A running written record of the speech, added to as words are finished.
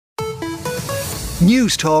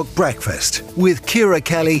News Talk Breakfast with Ciara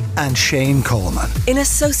Kelly and Shane Coleman. In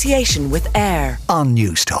association with AIR On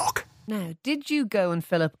News Talk. Now, did you go and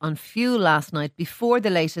fill up on fuel last night before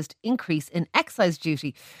the latest increase in excise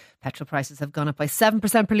duty? Petrol prices have gone up by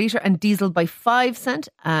 7% per litre and diesel by 5 cents.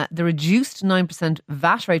 The reduced 9%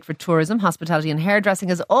 VAT rate for tourism, hospitality and hairdressing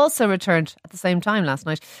has also returned at the same time last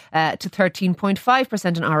night to 13.5%.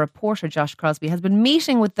 And our reporter Josh Crosbie has been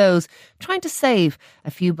meeting with those trying to save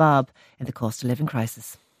a few bob in the cost of living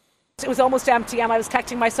crisis. It was almost empty and I was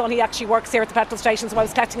collecting my son. He actually works here at the petrol station, so I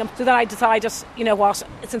was collecting him. So then I decided, you know what,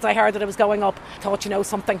 since I heard that it was going up, I thought,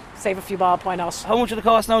 something, save a few bob, why not? How much would it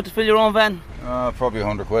cost now to fill your own van? Probably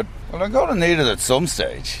 £100. Well, I'm going to need it at some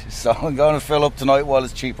stage, so I'm going to fill up tonight while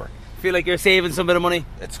it's cheaper. Feel like you're saving some bit of money?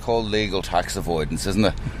 It's called legal tax avoidance, isn't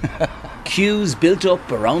it? Queues built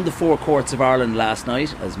up around the forecourts of Ireland last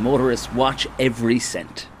night as motorists watch every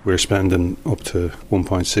cent. We're spending up to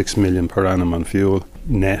 1.6 million per annum on fuel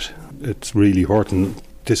net. It's really hurting.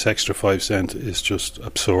 This extra 5 cents is just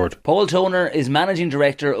absurd. Paul Toner is Managing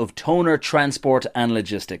Director of Toner Transport and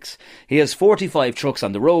Logistics. He has 45 trucks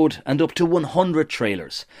on the road and up to 100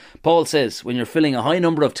 trailers. Paul says when you're filling a high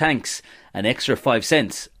number of tanks, an extra 5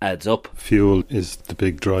 cents adds up. Fuel is the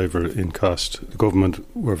big driver in cost. The government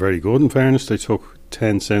were very good, in fairness. They took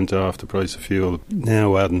 10 cents off the price of fuel.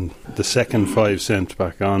 Now adding the second 5 cents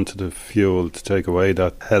back onto the fuel to take away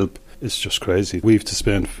that help is just crazy. We have to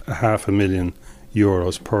spend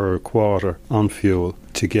 €500,000 per quarter on fuel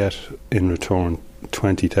to get in return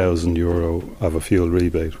 €20,000 of a fuel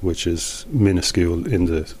rebate, which is minuscule in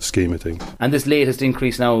the scheme of things. And this latest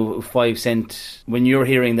increase now, 5 cents, when you're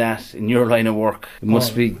hearing that in your line of work, it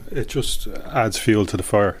must be... It just adds fuel to the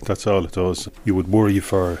fire, that's all it does. You would worry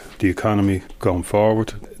for the economy going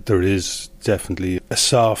forward. There is definitely a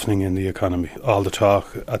softening in the economy. All the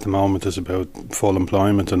talk at the moment is about full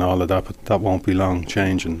employment and all of that, but that won't be long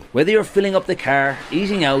changing. Whether you're filling up the car,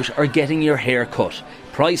 eating out or getting your hair cut,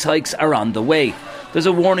 price hikes are on the way. There's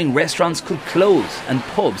a warning restaurants could close and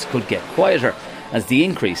pubs could get quieter as the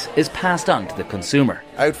increase is passed on to the consumer.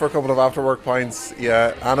 Out for a couple of after work pints,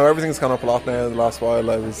 yeah. I know everything's gone up a lot now in the last while.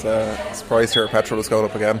 I was surprised here Petrol is going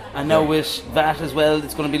up again. And now with VAT as well,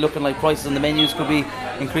 it's going to be looking like prices on the menus could be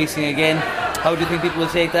increasing again. How do you think people will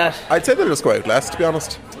take that? I'd say they'll just go out less, to be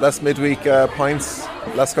honest. Less midweek pints,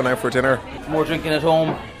 less going out for dinner. More drinking at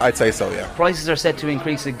home? I'd say so, yeah. Prices are set to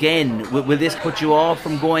increase again. Will this put you off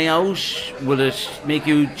from going out? Will it make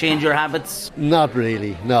you change your habits? Not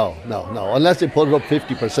really, no. Unless they put it up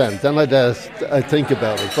 50%, then I'd think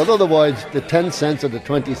about it. But otherwise, the 10 cents or the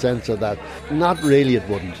 20 cents or that, not really it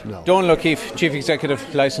wouldn't, no. Donal O'Keefe, Chief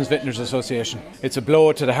Executive, Licensed Vintners Association. It's a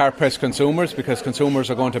blow to the hard-pressed consumers because consumers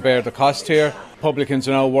are going to bear the cost here. Publicans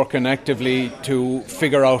are now working actively to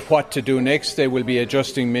figure out what to do next. They will be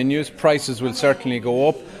adjusting menus. Prices will certainly go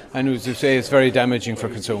up. And as you say, it's very damaging for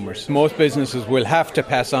consumers. Most businesses will have to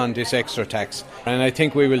pass on this extra tax. And I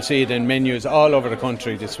think we will see it in menus all over the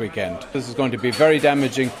country this weekend. This is going to be very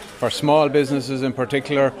damaging for small businesses in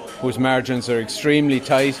particular, whose margins are extremely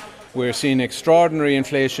tight. We're seeing extraordinary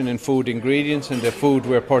inflation in food ingredients and the food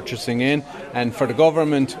we're purchasing in. And for the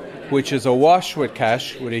government, which is awash with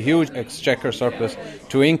cash, with a huge exchequer surplus,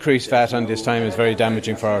 to increase VAT on this time is very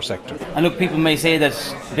damaging for our sector. And look, people may say that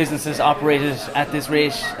businesses operated at this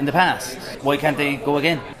rate in the past. Why can't they go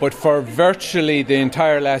again? But for virtually the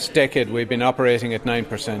entire last decade, we've been operating at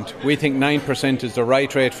 9%. We think 9% is the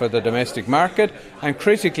right rate for the domestic market, and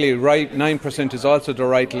critically, 9% is also the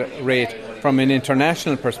right rate from an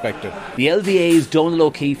international perspective. The LDA's Donal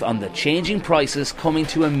O'Keefe on the changing prices coming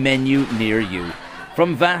to a menu near you.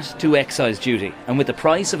 From VAT to excise duty, and with the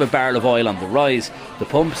price of a barrel of oil on the rise, the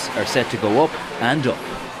pumps are set to go up and up.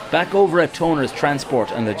 Back over at Toner's Transport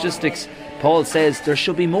and Logistics, Paul says there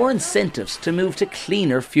should be more incentives to move to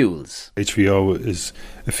cleaner fuels. HVO is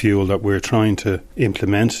a fuel that we're trying to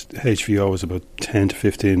implement. HVO is about 10 to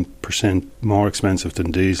 15% more expensive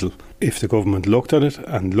than diesel. If the government looked at it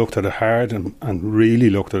and looked at it hard and really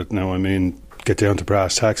looked at it now, get down to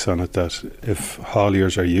brass tacks on it, that if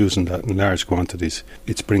hauliers are using that in large quantities,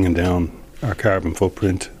 it's bringing down our carbon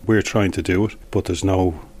footprint. We're trying to do it, but there's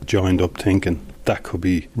no joined up thinking. That could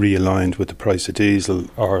be realigned with the price of diesel,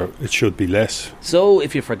 or it should be less. So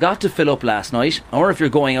if you forgot to fill up last night, or if you're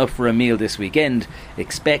going out for a meal this weekend,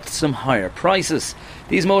 expect some higher prices.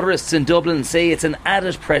 These motorists in Dublin say it's an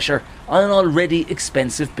added pressure on an already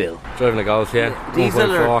expensive bill. Driving a Golf, yeah.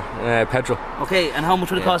 Diesel or petrol. Okay, and how much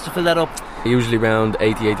would it cost to fill that up? Usually around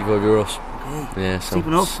 €80-€85. Yeah, so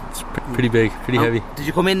Steeping up. it's pretty big, pretty heavy. Did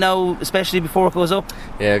you come in now, especially before it goes up?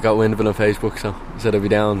 Yeah, I got wind of it on Facebook, so I said I'd be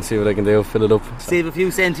down, see what I can do, fill it up. So Save a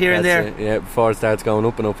few cents here and there. Yeah, before it starts going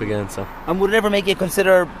up and up again. So. And would it ever make you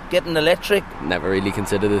consider getting electric? Never really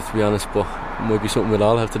considered it, to be honest, but it might be something we'll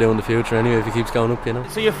all have to do in the future anyway if it keeps going up, you know.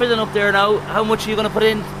 So you're filling up there now. How much are you going to put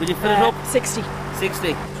in? Will you fill it up? 60.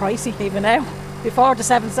 60. Pricey even now. Before the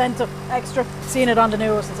 7 cent extra, seen it on the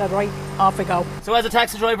news and said, right, off we go. So as a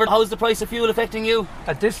taxi driver, how's the price of fuel affecting you?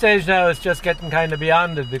 At this stage now, it's just getting kind of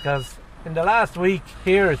beyond it, because in the last week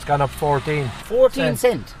here it's gone up 14. 14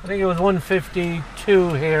 cent? I think it was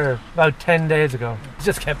 152 here about 10 days ago. It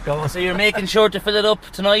just kept going. So you're making sure to fill it up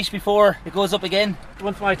tonight before it goes up again?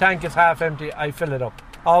 Once my tank is half empty, I fill it up.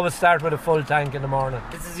 Always start with a full tank in the morning.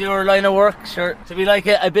 This is your line of work, sure. To be like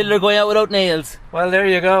a builder going out without nails. Well, there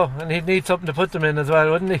you go. And he'd need something to put them in as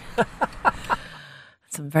well, wouldn't he?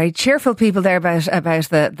 Some very cheerful people there about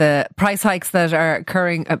the price hikes that are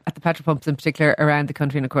occurring at the petrol pumps in particular around the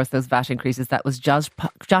country, and of course those VAT increases. That was Josh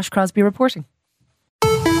Crosbie reporting.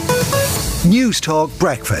 News Talk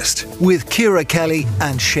Breakfast with Ciara Kelly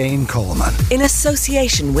and Shane Coleman In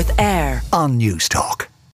association with AIR on News Talk.